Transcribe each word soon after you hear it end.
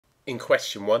In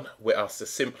question 1, we're asked to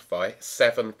simplify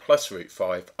 7 plus root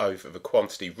 5 over the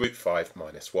quantity root 5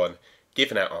 minus 1,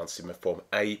 given our answer in the form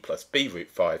a plus b root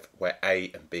 5, where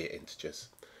a and b are integers.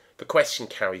 The question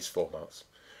carries 4 marks.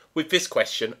 With this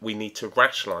question, we need to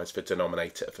rationalise the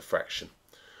denominator of the fraction.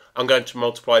 I'm going to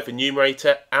multiply the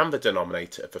numerator and the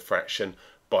denominator of the fraction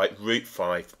by root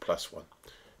 5 plus 1.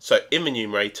 So in the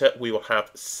numerator, we will have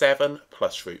 7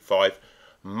 plus root 5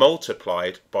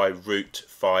 multiplied by root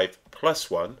 5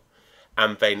 plus 1.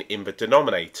 And then in the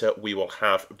denominator we will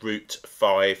have root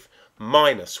 5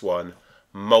 minus 1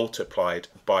 multiplied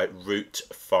by root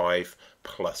 5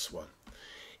 plus 1.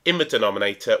 In the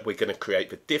denominator we're going to create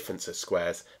the difference of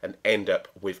squares and end up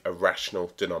with a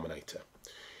rational denominator.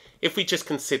 If we just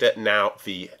consider now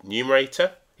the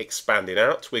numerator, expanding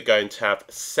out, we're going to have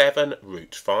 7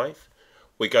 root 5.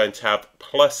 We're going to have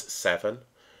plus 7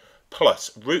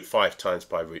 plus root 5 times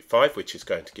by root 5, which is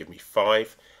going to give me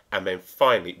 5. And then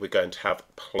finally we're going to have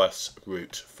plus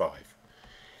root 5.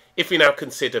 If we now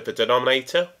consider the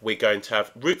denominator, we're going to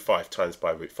have root 5 times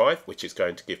by root 5, which is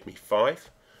going to give me 5.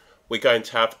 We're going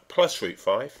to have plus root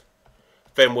 5.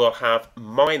 Then we'll have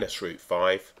minus root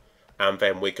 5. And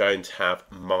then we're going to have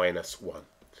minus 1.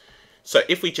 So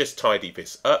if we just tidy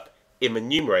this up, in the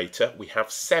numerator we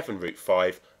have 7 root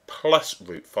 5 plus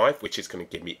root 5, which is going to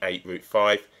give me 8 root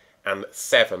 5, and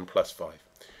 7 plus 5.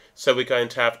 So we're going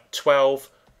to have 12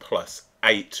 plus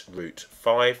 8 root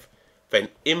 5. Then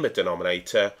in the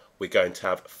denominator we're going to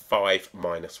have 5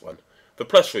 minus 1. The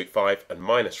plus root 5 and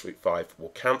minus root 5 will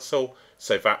cancel,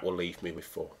 so that will leave me with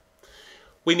 4.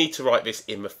 We need to write this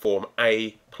in the form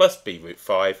a plus b root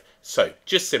 5, so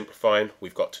just simplifying,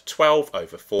 we've got 12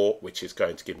 over 4, which is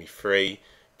going to give me 3.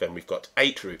 Then we've got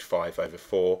 8 root 5 over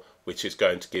 4, which is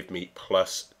going to give me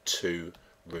plus 2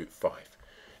 root 5.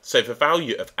 So the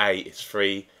value of a is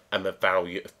 3 and the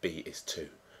value of b is 2.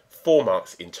 4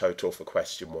 marks in total for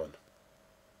question 1.